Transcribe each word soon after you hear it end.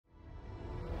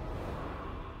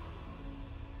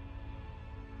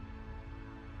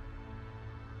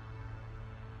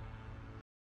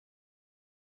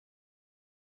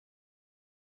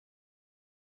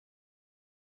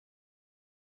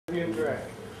Tevian Dray.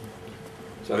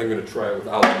 So I think I'm going to try it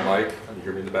without the mic. Can you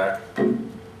hear me in the back?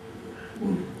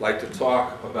 I'd like to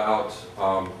talk about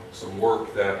some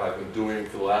work that I've been doing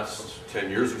for the last 10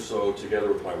 years or so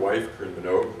together with my wife, Corinne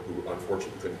Minot, who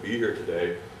unfortunately couldn't be here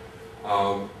today.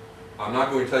 I'm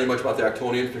not going to tell you much about the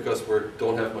Octonions because we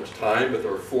don't have much time, but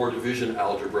there are 4 division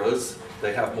algebras.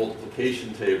 They have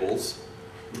multiplication tables.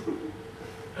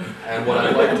 And what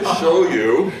I'd like to show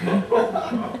you,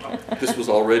 this was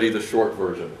already the short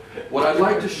version. What I'd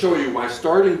like to show you, my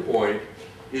starting point,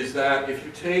 is that if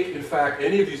you take, in fact,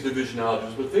 any of these division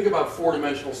algebras, but think about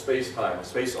 4-dimensional space-time, a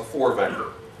space of 4 vector.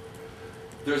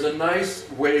 There's a nice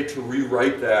way to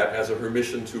rewrite that as a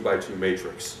Hermitian 2x2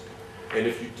 matrix. And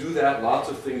if you do that, lots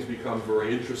of things become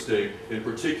very interesting. In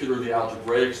particular, the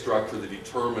algebraic structure, the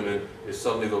determinant, is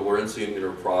suddenly the Lorentzian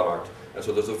inner product. And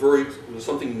so there's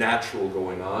something natural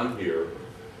going on here.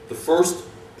 The first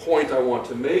point I want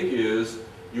to make is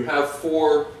you have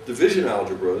 4 division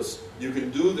algebras. You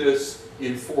can do this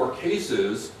in 4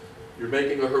 cases. You're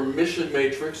making a Hermitian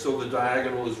matrix, so the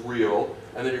diagonal is real,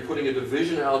 and then you're putting a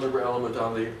division algebra element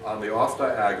on the off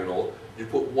diagonal. You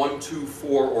put 1, 2,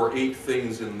 4, or 8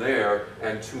 things in there,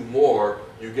 and 2 more.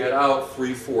 You get out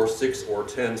 3, 4, 6, or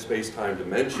 10 space-time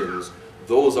dimensions.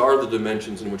 Those are the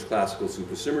dimensions in which classical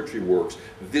supersymmetry works.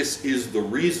 This is the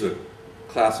reason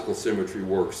classical symmetry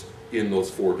works in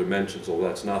those 4 dimensions, although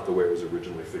that's not the way it was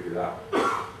originally figured out.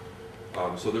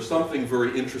 So there's something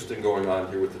very interesting going on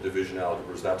here with the division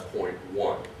algebras. That's point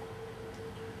 1.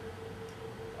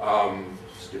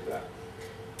 Skip that.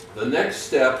 The next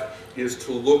step is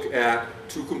to look at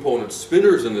 2-component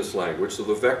spinors in this language. So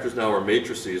the vectors now are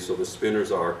matrices, so the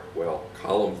spinors are, well,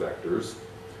 column vectors.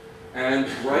 And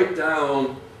write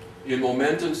down in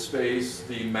momentum space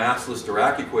the massless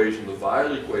Dirac equation, the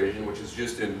Weyl equation, which is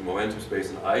just in momentum space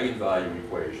an eigenvalue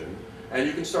equation. And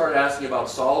you can start asking about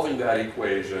solving that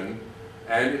equation.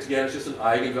 And again, it's just an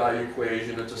eigenvalue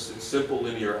equation. It's a simple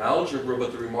linear algebra,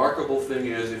 but the remarkable thing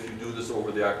is if you do this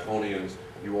over the Octonions,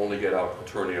 you only get out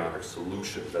quaternionic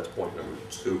solutions. That's point number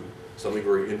 2. Something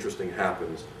very interesting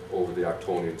happens over the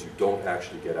Octonions. You don't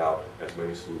actually get out as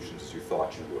many solutions as you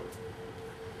thought you would.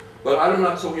 But I'm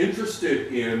not so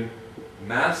interested in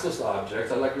massless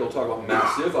objects. I'd like to be able to talk about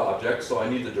massive objects, so I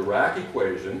need the Dirac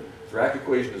equation. The Dirac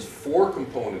equation is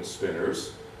 4-component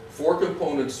spinors.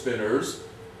 4-component spinors,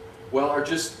 well, are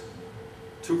just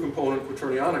 2-component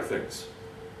quaternionic things.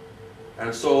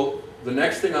 And so the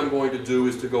next thing I'm going to do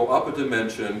is to go up a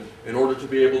dimension in order to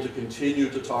be able to continue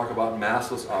to talk about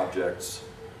massless objects,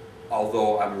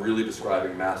 although I'm really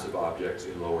describing massive objects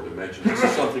in lower dimensions. This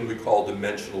is something we call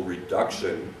dimensional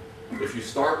reduction. If you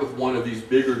start with one of these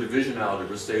bigger division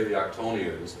algebras, say the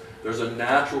Octonions, there's a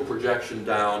natural projection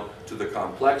down to the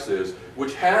complexes,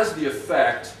 which has the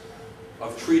effect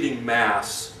of treating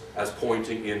mass as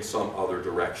pointing in some other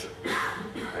direction.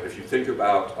 And if you think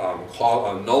about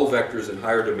null vectors in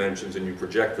higher dimensions and you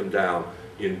project them down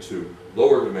into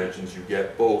lower dimensions, you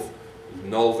get both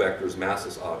null vectors,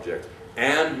 massless objects,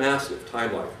 and massive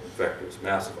time-like vectors,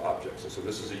 massive objects. And so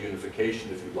this is a unification,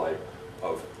 if you like,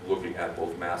 of looking at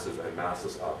both massive and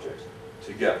massless objects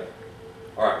together.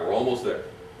 All right, we're almost there.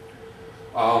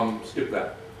 Skip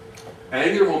that.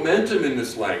 Angular momentum in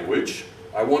this language,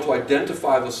 I want to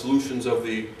identify the solutions of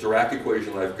the Dirac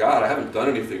equation that I've got. I haven't done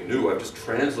anything new. I've just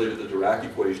translated the Dirac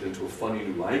equation into a funny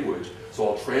new language. So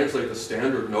I'll translate the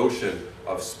standard notion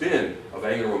of spin, of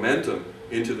angular momentum,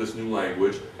 into this new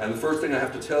language. And the first thing I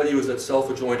have to tell you is that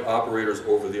self-adjoint operators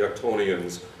over the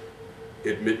Octonions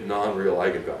admit non-real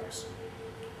eigenvalues.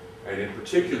 And in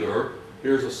particular,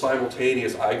 here's a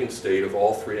simultaneous eigenstate of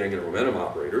all 3 angular momentum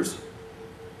operators.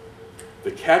 The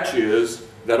catch is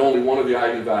that only one of the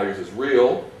eigenvalues is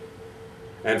real,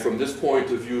 and from this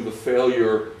point of view, the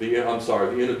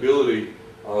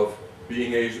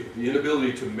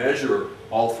inability to measure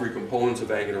all 3 components of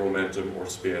angular momentum or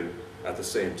spin at the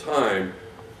same time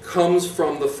comes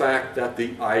from the fact that the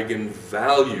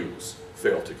eigenvalues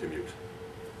fail to commute.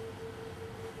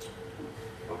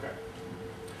 Okay.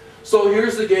 So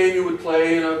here's the game you would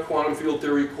play in a quantum field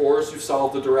theory course. You've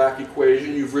solved the Dirac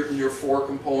equation. You've written your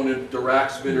 4-component Dirac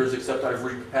spinors, except I've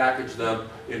repackaged them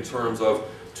in terms of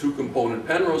 2-component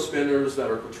Penrose spinors that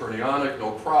are quaternionic,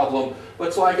 no problem.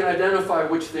 But so I can identify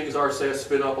which things are, say, a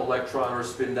spin-up electron or a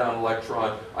spin-down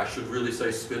electron. I should really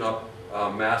say spin-up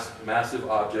massive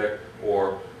object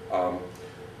or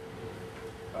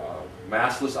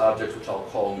massless objects, which I'll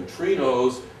call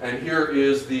neutrinos, and here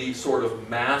is the sort of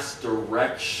mass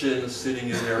direction sitting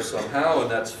in there somehow,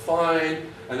 and that's fine.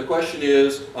 And the question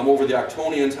is, I'm over the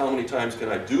Octonions, how many times can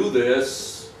I do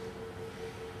this?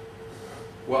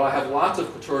 Well, I have lots of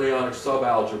quaternionic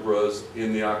subalgebras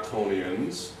in the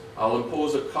Octonions, I'll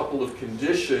impose a couple of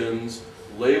conditions,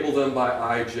 label them by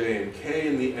I, J, and K.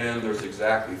 In the end, there's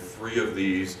exactly 3 of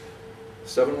these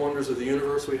 7 wonders of the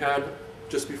universe we had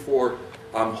just before.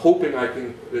 I'm hoping I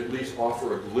can at least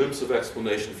offer a glimpse of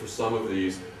explanation for some of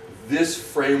these. This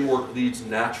framework leads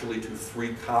naturally to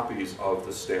 3 copies of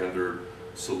the standard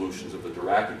solutions of the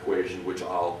Dirac equation, which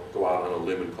I'll go out on a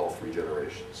limb and call 3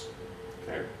 generations.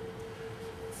 Okay?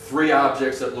 3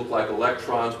 objects that look like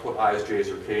electrons, put I's, J's,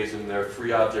 or K's in there.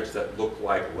 3 objects that look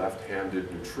like left-handed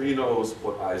neutrinos,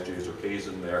 put I's, J's, or K's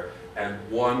in there. And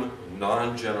 1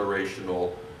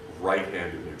 non-generational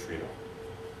right-handed neutrino.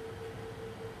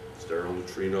 Sterile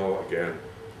neutrino, again,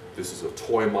 this is a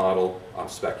toy model. I'm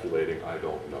speculating, I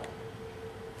don't know.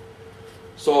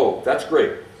 So, that's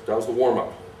great. That was the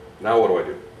warm-up. Now what do I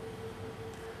do?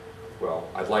 Well,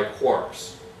 I'd like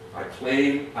quarks. I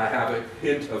claim I have a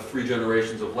hint of 3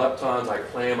 generations of leptons. I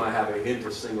claim I have a hint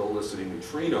of single-helicity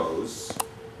neutrinos.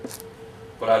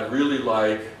 But I'd really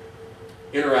like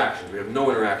interactions. We have no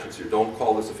interactions here. Don't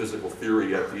call this a physical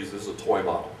theory yet. This is a toy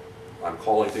model. I'm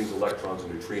calling things electrons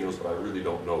and neutrinos, but I really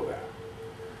don't know that.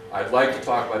 I'd like to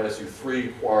talk about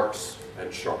SU3, quarks,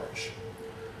 and charge.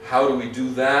 How do we do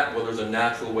that? Well, there's a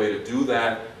natural way to do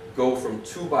that. Go from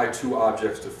 2 by 2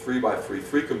 objects to 3 by 3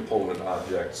 3-component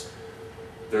objects.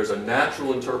 There's a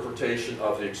natural interpretation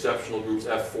of the exceptional groups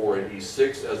F4 and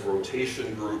E6 as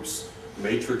rotation groups,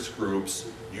 matrix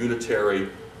groups, unitary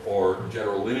or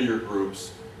general linear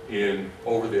groups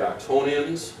over the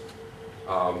Octonions.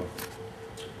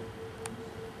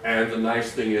 And the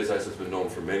nice thing is, as has been known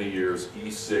for many years,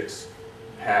 E6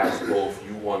 has both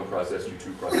U1 cross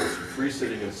SU2 cross SU3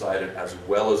 sitting inside it, as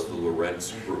well as the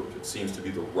Lorentz group. It seems to be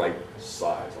the right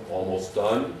size. I'm almost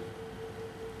done.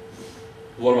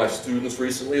 One of my students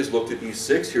recently has looked at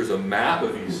E6. Here's a map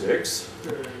of E6.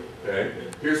 Okay.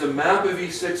 Here's a map of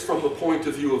E6 from the point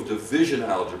of view of division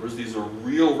algebras. These are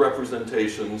real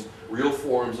representations, real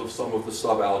forms of some of the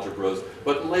subalgebras,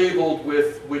 but labeled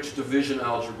with which division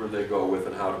algebra they go with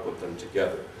and how to put them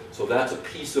together. So that's a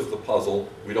piece of the puzzle.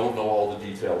 We don't know all the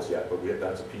details yet, but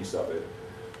that's a piece of it.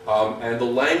 And the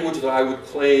language that I would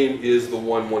claim is the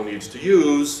one needs to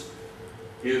use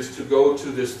is to go to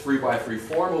this 3 by 3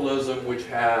 formalism, which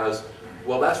has,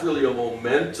 well, that's really a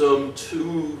momentum, a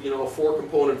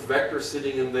 4-component vector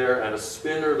sitting in there, and a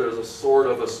spinner. There's a sort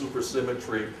of a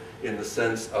supersymmetry in the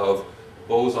sense of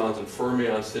bosons and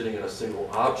fermions sitting in a single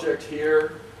object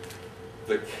here.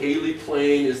 The Cayley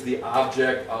plane is the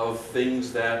object of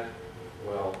things that,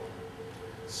 well,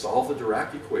 solve the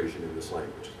Dirac equation in this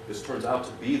language. This turns out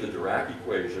to be the Dirac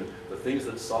equation. The things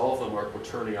that solve them are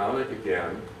quaternionic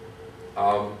again.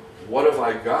 What have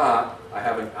I got? I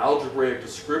have an algebraic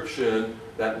description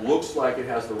that looks like it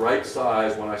has the right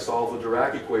size when I solve the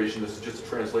Dirac equation. This is just a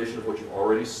translation of what you've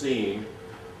already seen.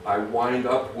 I wind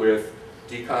up with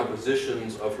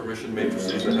decompositions of Hermitian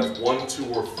matrices that have 1,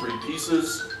 2, or 3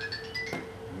 pieces.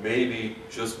 Maybe,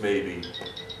 just maybe,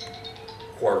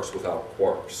 quarks without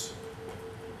quarks.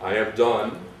 I am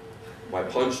done. My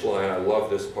punchline, I love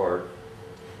this part.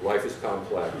 Life is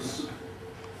complex.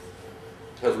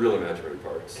 It has real imaginary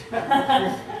parts.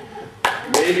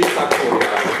 Maybe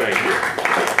Octonions. Thank you.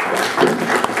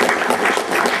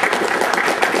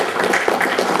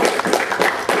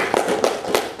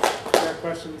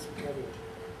 Questions?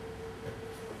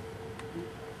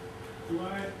 Do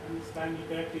I understand you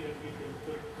correctly that we can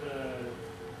put the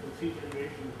 3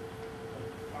 generation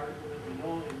of particles that we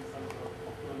know in some sort of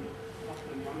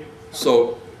octonionic?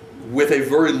 So, with a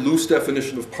very loose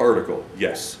definition of particle,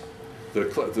 yes.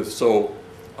 So,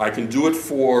 I can do it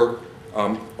for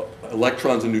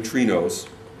electrons and neutrinos,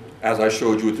 as I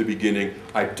showed you at the beginning.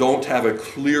 I don't have a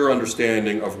clear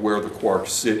understanding of where the quarks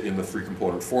sit in the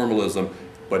 3-component formalism,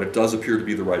 but it does appear to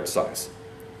be the right size.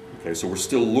 Okay, so we're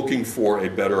still looking for a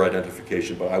better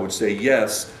identification, but I would say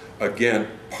yes. Again,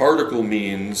 particle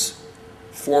means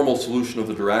formal solution of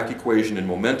the Dirac equation in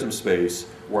momentum space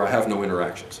where I have no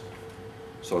interactions.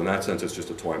 So in that sense, it's just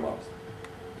a toy model.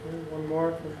 Okay, one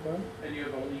more from Glenn. And you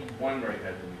have only one right-handed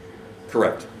neutrino.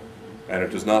 Correct. And it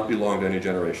does not belong to any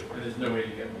generation. And there's no way to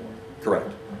get more.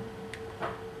 Correct.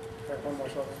 Okay, one more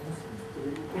shot. So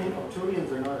the main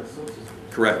Octonions are not associated.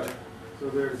 Correct. So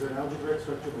there's an algebraic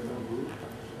structure but no group?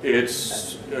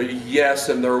 It's, yes,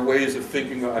 and there are ways of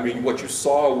thinking. I mean, what you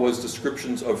saw was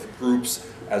descriptions of groups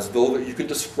as though that you can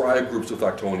describe groups with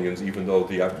Octonions, even though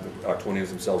the Octonions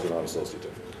themselves are not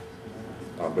associative.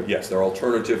 But yes, they're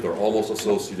alternative, they're almost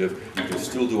associative. You can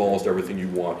still do almost everything you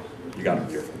want. You got to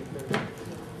be careful.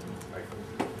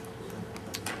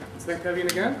 Let's thank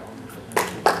Tevian again.